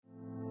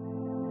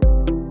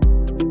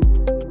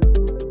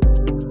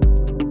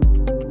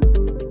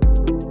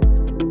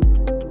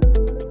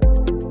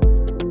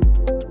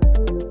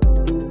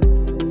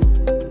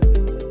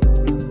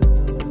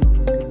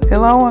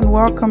Hello and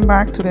welcome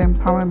back to the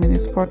Empower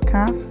Minutes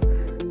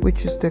podcast,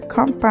 which is the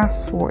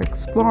compass for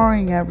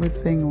exploring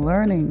everything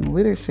learning,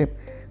 leadership,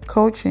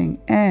 coaching,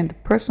 and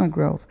personal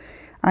growth.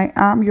 I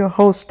am your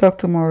host,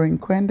 Dr. Maurine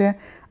Kwende.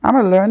 I'm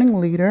a learning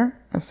leader,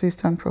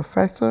 assistant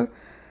professor,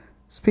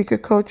 speaker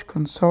coach,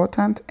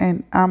 consultant,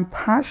 and I'm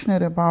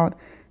passionate about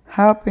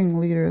helping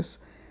leaders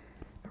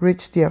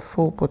reach their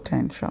full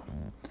potential.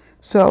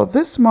 So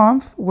this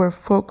month, we're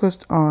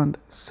focused on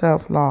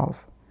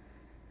self-love.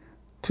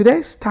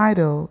 Today's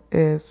title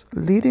is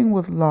Leading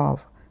with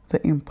Love,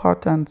 the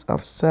Importance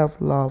of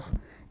Self-Love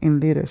in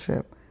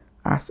Leadership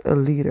as a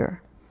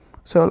Leader.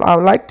 So I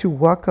would like to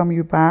welcome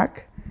you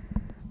back.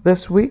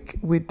 This week,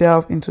 we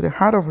delve into the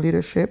heart of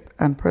leadership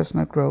and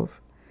personal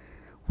growth.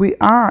 We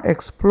are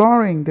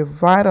exploring the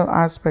vital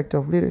aspect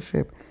of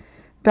leadership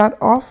that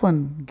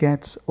often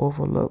gets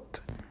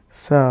overlooked,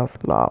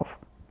 self-love.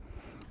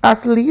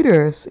 As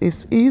leaders,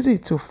 it's easy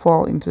to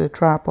fall into the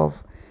trap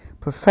of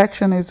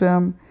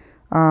perfectionism,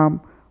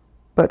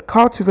 but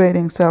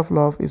cultivating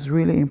self-love is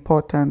really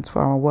important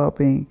for our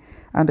well-being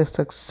and the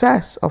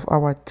success of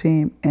our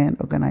team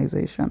and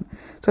organization.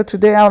 So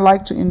today I would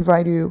like to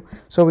invite you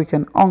so we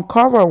can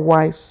uncover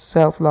why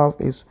self-love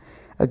is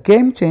a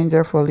game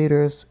changer for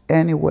leaders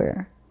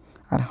anywhere,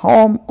 at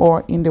home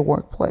or in the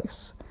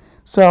workplace.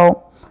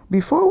 So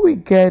before we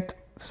dive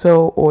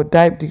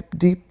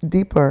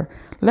deeper,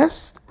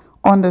 let's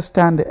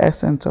understand the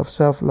essence of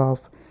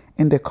self-love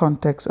in the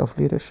context of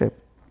leadership.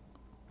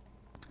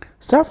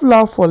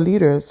 Self-love for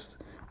leaders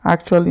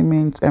actually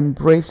means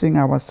embracing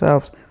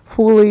ourselves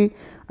fully.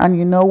 And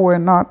we're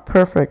not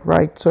perfect,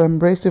 right? So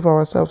embracing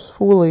ourselves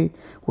fully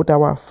with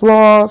our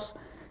flaws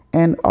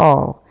and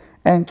all.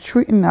 And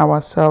treating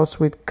ourselves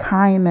with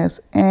kindness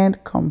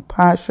and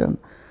compassion.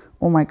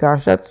 Oh my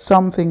gosh, that's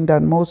something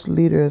that most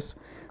leaders,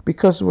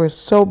 because we're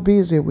so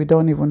busy, we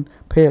don't even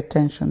pay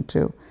attention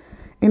to.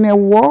 In a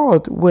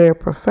world where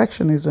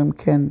perfectionism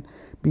can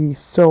be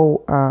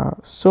so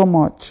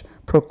much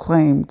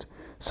proclaimed,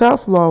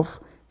 self-love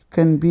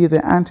can be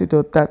the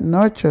antidote that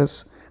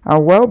nurtures our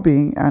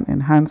well-being and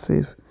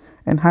enhances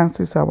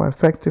our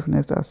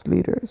effectiveness as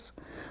leaders.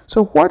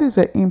 So what is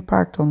the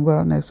impact on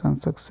wellness and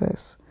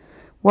success?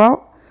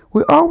 Well,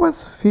 we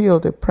always feel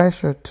the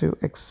pressure to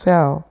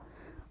excel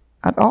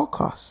at all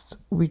costs.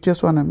 We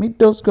just want to meet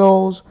those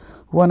goals.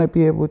 We want to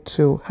be able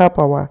to help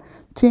our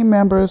team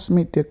members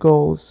meet their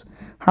goals.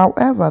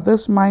 However,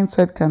 this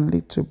mindset can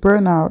lead to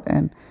burnout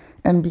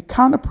and be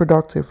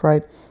counterproductive,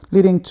 right?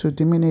 Leading to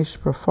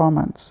diminished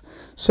performance.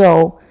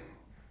 So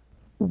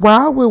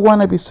while we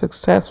want to be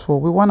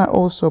successful, we want to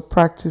also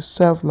practice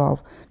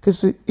self-love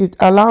because it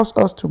allows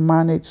us to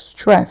manage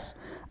stress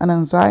and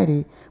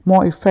anxiety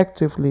more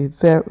effectively,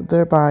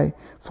 thereby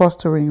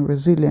fostering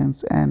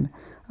resilience and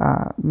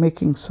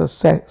making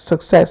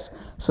success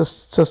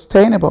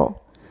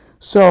sustainable.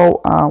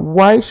 So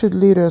why should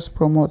leaders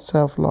promote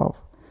self-love?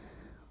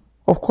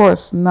 Of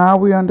course, now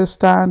we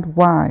understand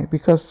why,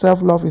 because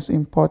self-love is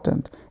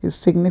important, it's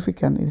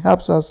significant, it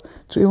helps us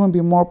to even be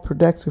more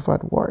productive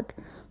at work.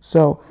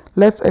 So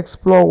let's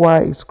explore why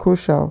it's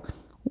crucial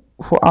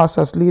for us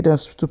as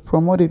leaders to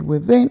promote it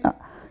within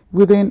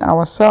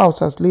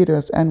ourselves as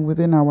leaders and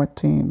within our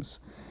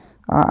teams.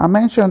 I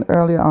mentioned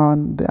earlier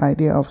on the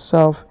idea of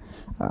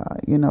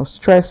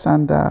stress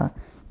and,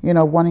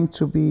 wanting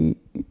to be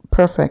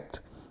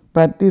perfect,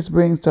 but this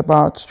brings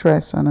about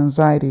stress and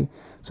anxiety.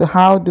 So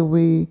how do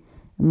we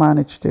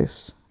manage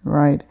this,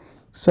 right?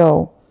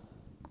 So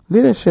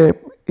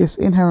leadership is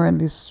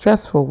inherently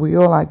stressful, we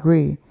all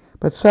agree,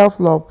 but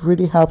self-love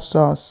really helps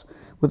us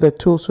with the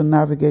tools to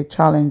navigate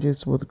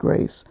challenges with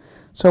grace.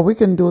 So we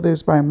can do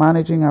this by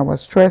managing our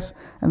stress,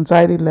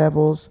 anxiety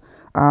levels,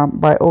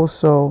 by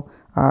also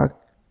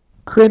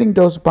creating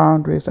those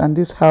boundaries, and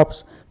this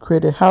helps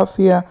create a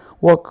healthier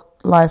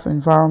work-life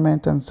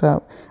environment and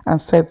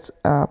sets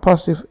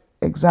positive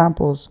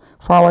examples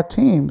for our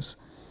teams.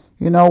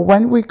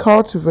 When we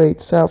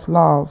cultivate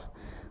self-love,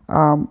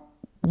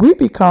 we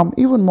become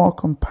even more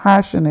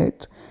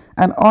compassionate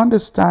and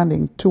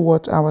understanding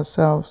towards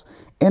ourselves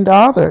and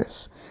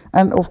others.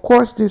 And of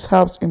course, this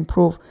helps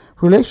improve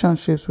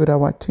relationships with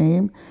our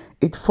team.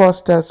 It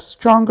fosters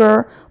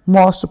stronger,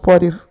 more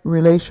supportive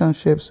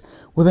relationships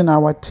within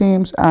our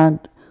teams and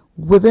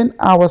within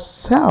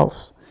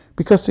ourselves,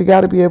 because you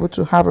got to be able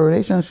to have a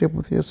relationship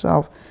with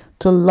yourself,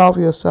 to love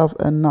yourself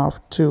enough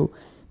to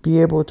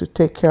be able to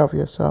take care of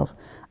yourself.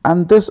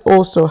 And this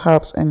also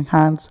helps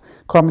enhance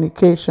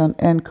communication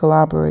and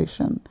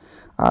collaboration.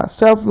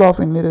 Self-love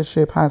in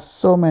leadership has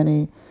so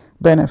many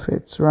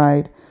benefits,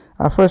 right?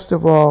 First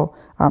of all,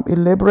 it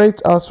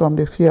liberates us from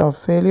the fear of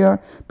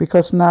failure,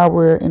 because now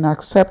we're in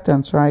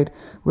acceptance, right?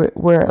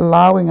 We're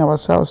allowing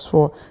ourselves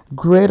for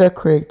greater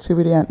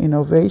creativity and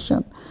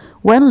innovation.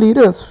 When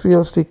leaders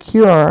feel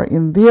secure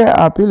in their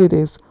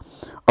abilities,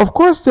 of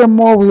course, they're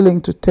more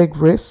willing to take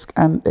risks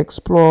and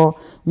explore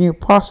new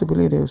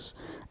possibilities.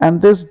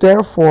 And this,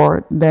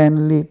 therefore,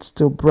 then leads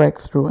to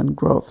breakthrough and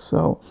growth.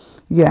 So,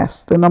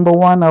 yes, the number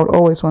one I would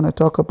always want to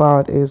talk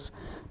about is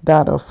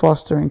that of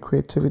fostering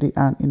creativity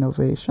and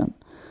innovation.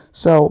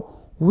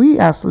 So, We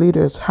as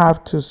leaders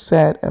have to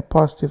set a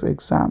positive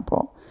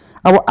example.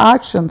 Our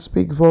actions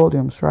speak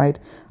volumes, right?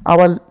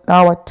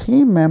 Our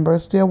team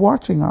members, they're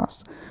watching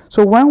us.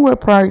 So when we're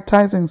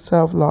prioritizing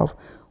self-love,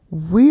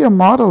 we are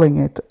modeling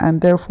it, and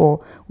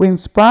therefore we're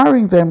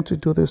inspiring them to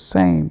do the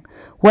same.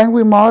 When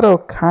we model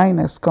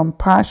kindness,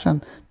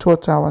 compassion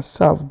towards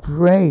ourselves,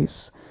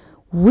 grace,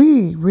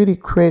 we really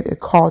create a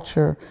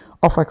culture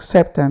of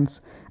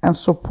acceptance and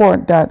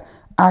support that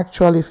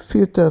actually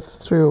filters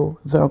through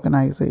the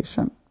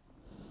organization.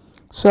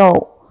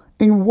 So,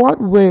 in what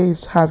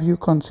ways have you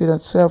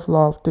considered self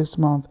love this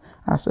month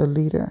as a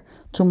leader?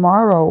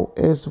 Tomorrow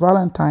is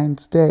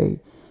Valentine's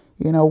Day.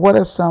 What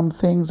are some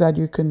things that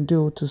you can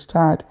do to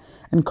start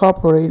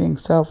incorporating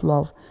self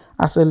love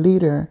as a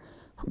leader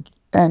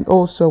and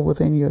also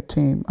within your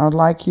team? I'd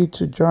like you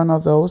to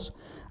journal those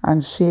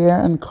and share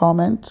and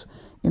comment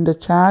in the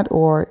chat,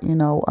 or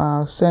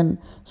send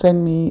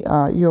me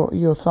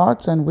your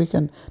thoughts, and we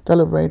can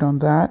deliberate on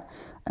that.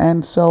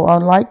 And so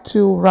I'd like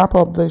to wrap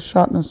up this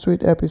short and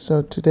sweet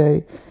episode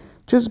today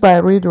just by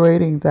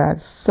reiterating that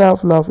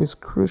self-love is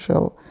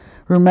crucial.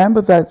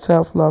 Remember that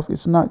self-love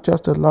is not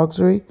just a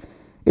luxury.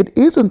 It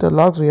isn't a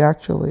luxury,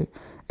 actually.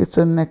 It's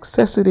a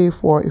necessity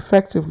for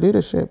effective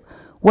leadership.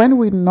 When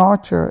we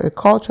nurture a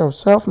culture of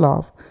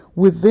self-love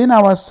within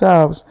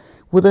ourselves,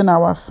 within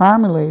our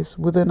families,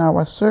 within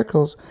our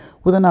circles,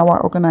 within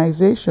our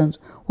organizations,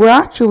 we're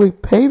actually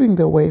paving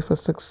the way for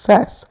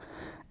success,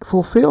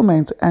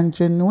 fulfillment, and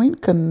genuine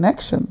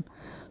connection.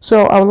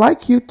 So I would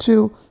like you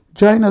to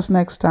join us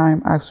next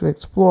time as we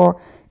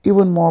explore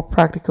even more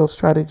practical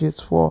strategies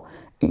for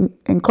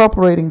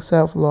incorporating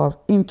self-love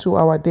into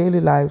our daily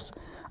lives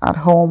at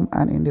home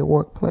and in the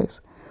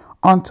workplace.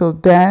 Until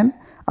then,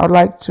 I would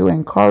like to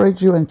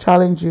encourage you and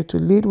challenge you to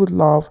lead with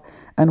love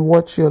and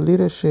watch your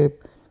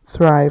leadership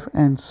thrive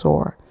and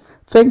soar.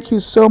 Thank you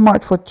so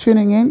much for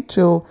tuning in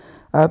to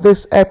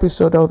this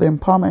episode of the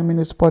Empowerment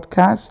Minutes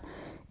podcast.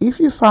 If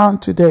you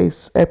found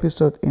today's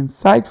episode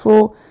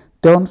insightful,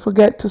 don't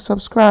forget to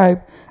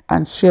subscribe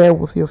and share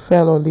with your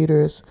fellow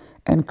leaders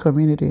and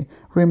community.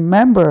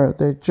 Remember,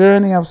 the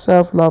journey of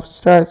self-love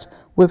starts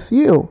with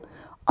you.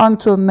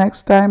 Until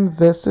next time,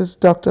 this is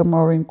Dr.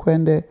 Maurine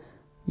Kwende,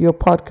 your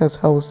podcast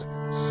host,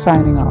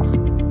 signing off.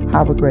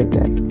 Have a great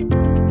day.